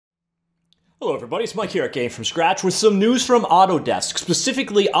Hello everybody, it's Mike here at Game From Scratch with some news from Autodesk,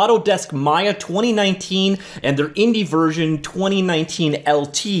 specifically Autodesk Maya 2019 and their indie version 2019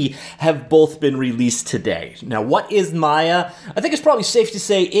 LT have both been released today. Now what is Maya? I think it's probably safe to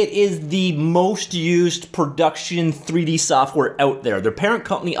say it is the most used production 3D software out there. Their parent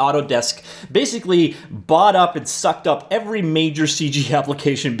company Autodesk basically bought up and sucked up every major CG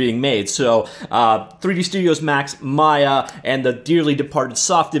application being made. So 3D Studios Max, Maya, and the dearly departed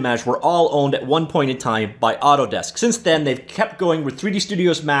Softimage were all owned at one point in time by Autodesk. Since then, they've kept going with 3D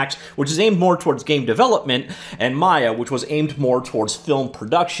Studios Max, which is aimed more towards game development, and Maya, which was aimed more towards film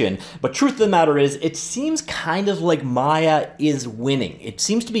production. But truth of the matter is, it seems kind of like Maya is winning. It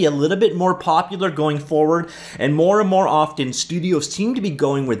seems to be a little bit more popular going forward, and more often, studios seem to be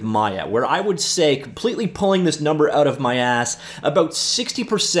going with Maya, where I would say, completely pulling this number out of my ass, about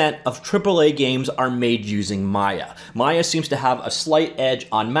 60% of AAA games are made using Maya. Maya seems to have a slight edge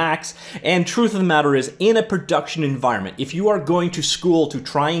on Max, and truth of the matter is, in a production environment, if you are going to school to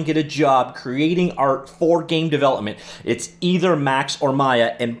try and get a job creating art for game development, it's either Max or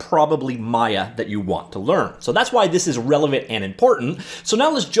Maya, and probably Maya that you want to learn. So that's why this is relevant and important. So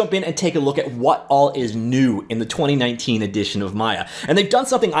now let's jump in and take a look at what all is new in the 2019 edition of Maya. And they've done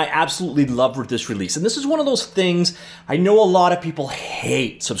something I absolutely love with this release. And this is one of those things, I know a lot of people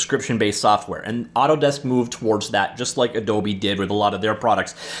hate subscription-based software, and Autodesk moved towards that, just like Adobe did with a lot of their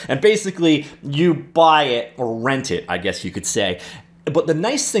products. And basically, you buy it or rent it, I guess you could say. But the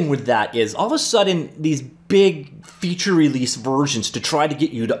nice thing with that is all of a sudden these big feature release versions to try to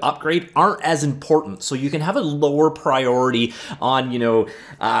get you to upgrade aren't as important. So you can have a lower priority on,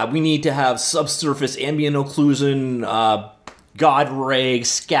 we need to have subsurface ambient occlusion, God ray,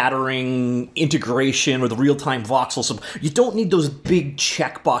 scattering, integration with real-time voxels. So you don't need those big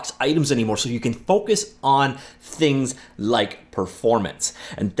checkbox items anymore, so you can focus on things like performance.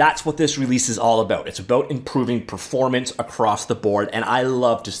 And that's what this release is all about. It's about improving performance across the board, and I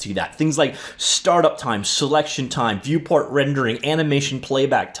love to see that. Things like startup time, selection time, viewport rendering, animation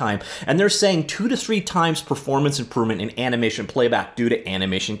playback time, and they're saying 2 to 3 times performance improvement in animation playback due to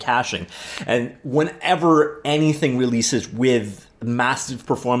animation caching. And whenever anything releases with massive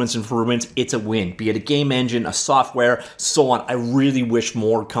performance improvements, it's a win. Be it a game engine, a software, so on. I really wish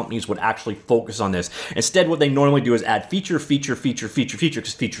more companies would actually focus on this. Instead, what they normally do is add feature,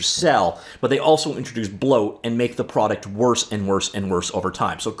 because features sell, but they also introduce bloat and make the product worse and worse and worse over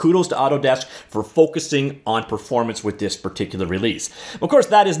time. So kudos to Autodesk for focusing on performance with this particular release. Of course,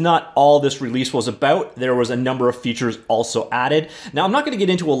 that is not all this release was about. There was a number of features also added. Now, I'm not going to get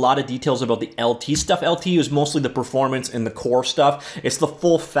into a lot of details about the LT stuff. LT is mostly the performance and the core stuff. It's the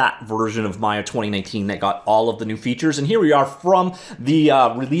full fat version of Maya 2019 that got all of the new features. And here we are from the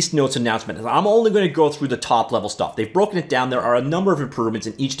release notes announcement. I'm only going to go through the top level stuff. They've broken it down. There are a number of improvements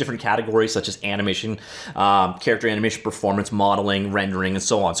in each different category, such as animation, character animation, performance, modeling, rendering, and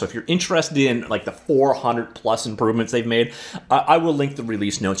so on. So if you're interested in like the 400 plus improvements they've made, I will link the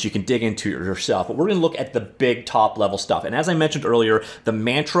release notes. You can dig into it yourself. But we're going to look at the big top level stuff. And as I mentioned earlier, the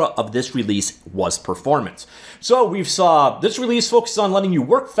mantra of this release was performance. So we saw this release focused on letting you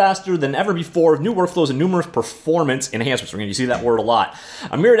work faster than ever before, new workflows and numerous performance enhancements. We're going to see that word a lot.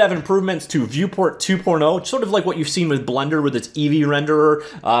 A myriad of improvements to Viewport 2.0, sort of like what you've seen with Blender with its Eevee renderer.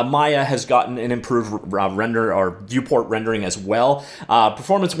 Maya has gotten an improved render or viewport rendering as well.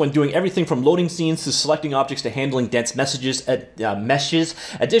 Performance when doing everything from loading scenes to selecting objects to handling dense meshes.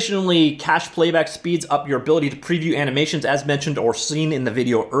 Additionally, cache playback speeds up your ability to preview animations as mentioned or seen in the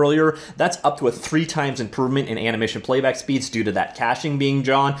video earlier. That's up to a 3 times improvement in animation playback speeds due to that caching being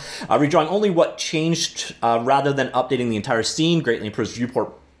drawn. Redrawing only what changed rather than updating the entire scene greatly improves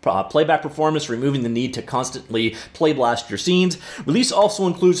viewport playback performance, removing the need to constantly play blast your scenes. Release also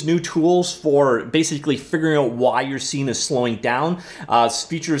includes new tools for basically figuring out why your scene is slowing down.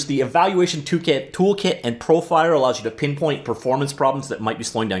 Features the evaluation toolkit and profiler, allows you to pinpoint performance problems that might be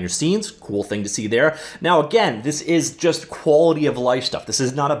slowing down your scenes. Cool thing to see there. Now again, this is just quality of life stuff. This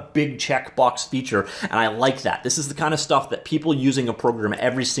is not a big checkbox feature, and I like that. This is the kind of stuff that people using a program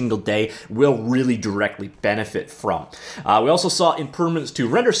every single day will really directly benefit from. We also saw improvements to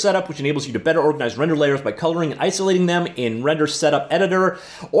render setup, which enables you to better organize render layers by coloring and isolating them in render setup editor,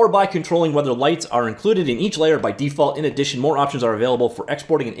 or by controlling whether lights are included in each layer by default. In addition, more options are available for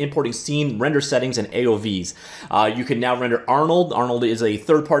exporting and importing scene render settings and AOVs. You can now render Arnold. Arnold is a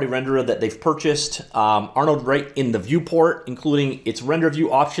third-party renderer that they've purchased. Arnold right in the viewport, including its render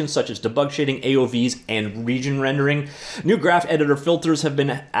view options such as debug shading, AOVs, and region rendering. New graph editor filters have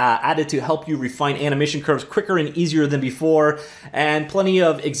been added to help you refine animation curves quicker and easier than before, and plenty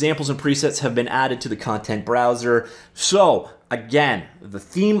of examples and presets have been added to the content browser. So again, the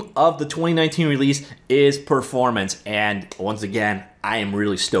theme of the 2019 release is performance. And once again, I am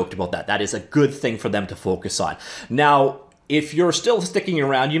really stoked about that. That is a good thing for them to focus on. Now, if you're still sticking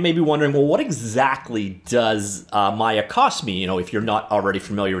around, you may be wondering, well, what exactly does Maya cost me, if you're not already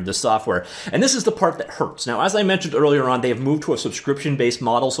familiar with the software? And this is the part that hurts. Now, as I mentioned earlier on, they have moved to a subscription-based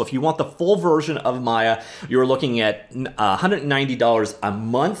model. So if you want the full version of Maya, you're looking at $190 a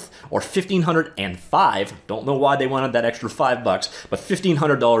month or $1,505. Don't know why they wanted that extra $5, but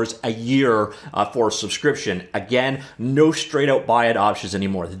 $1,500 a year for a subscription. Again, no straight-out buy-it options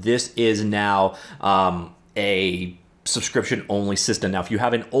anymore. This is now a subscription-only system. Now, if you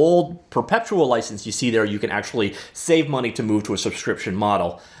have an old perpetual license, you see there, you can actually save money to move to a subscription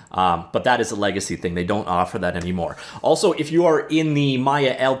model. But that is a legacy thing. They don't offer that anymore. Also, if you are in the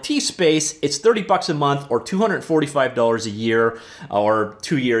Maya LT space, it's $30 a month or $245 a year, or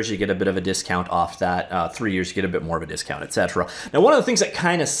 2 years you get a bit of a discount off that. 3 years you get a bit more of a discount, etc. Now, one of the things that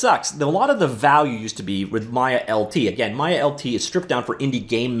kind of sucks, a lot of the value used to be with Maya LT. Again, Maya LT is stripped down for indie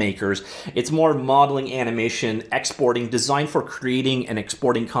game makers. It's more modeling, animation, exporting, designed for creating and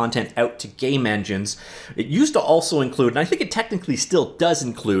exporting content out to game engines. It used to also include, and I think it technically still does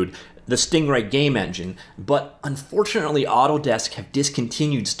include, the Stingray game engine, but unfortunately Autodesk have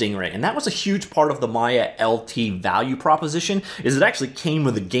discontinued Stingray, and that was a huge part of the Maya LT value proposition, is it actually came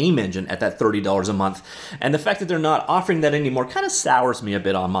with a game engine at that $30 a month, and the fact that they're not offering that anymore kind of sours me a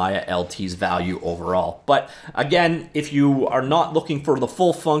bit on Maya LT's value overall. But again, if you are not looking for the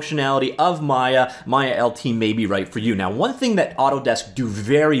full functionality of Maya, Maya LT may be right for you. Now, one thing that Autodesk do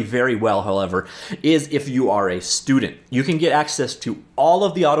very, very well, however, is if you are a student, you can get access to all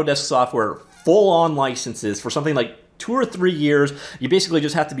of the Autodesk software, full-on licenses for something like 2 or 3 years. You basically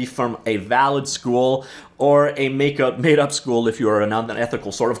just have to be from a valid school or a made-up school if you are an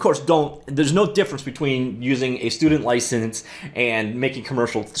unethical sort. Of course, there's no difference between using a student license and making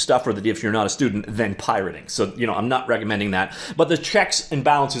commercial stuff for if you're not a student than pirating. So, I'm not recommending that. But the checks and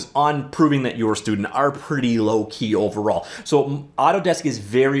balances on proving that you're a student are pretty low-key overall. So Autodesk is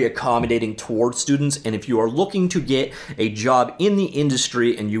very accommodating towards students, and if you are looking to get a job in the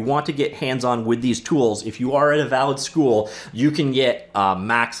industry and you want to get hands-on with these tools, if you are at a valid school, you can get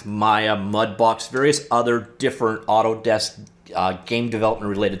Max, Maya, Mudbox, various other different Autodesk game development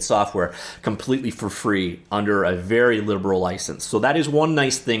related software completely for free under a very liberal license. So that is one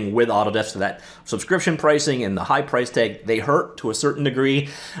nice thing with Autodesk, that subscription pricing and the high price tag, they hurt to a certain degree,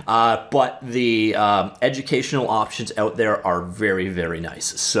 but the educational options out there are very, very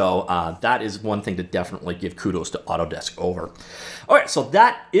nice. So that is one thing to definitely give kudos to Autodesk over. All right, so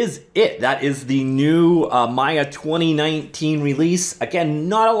that is it. That is the new Maya 2019 release. Again,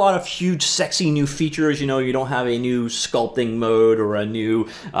 not a lot of huge, sexy new features. You don't have a new sculpting mode or a new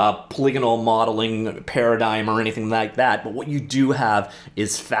polygonal modeling paradigm or anything like that. But what you do have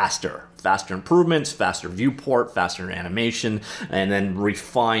is faster improvements, faster viewport, faster animation, and then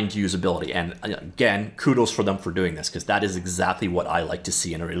refined usability. And again, kudos for them for doing this, because that is exactly what I like to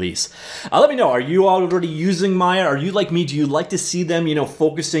see in a release. Let me know, are you already using Maya? Are you like me? Do you like to see them,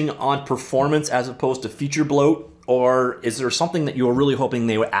 focusing on performance as opposed to feature bloat? Or is there something that you were really hoping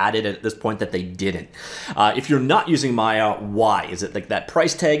they added at this point that they didn't? If you're not using Maya, why? Is it like that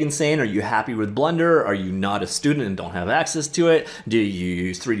price tag insane? Are you happy with Blender? Are you not a student and don't have access to it? Do you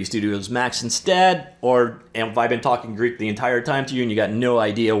use 3D Studios Max instead? Or have I been talking Greek the entire time to you and you got no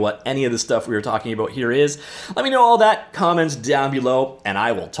idea what any of the stuff we were talking about here is? Let me know all that, comments down below, and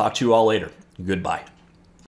I will talk to you all later. Goodbye.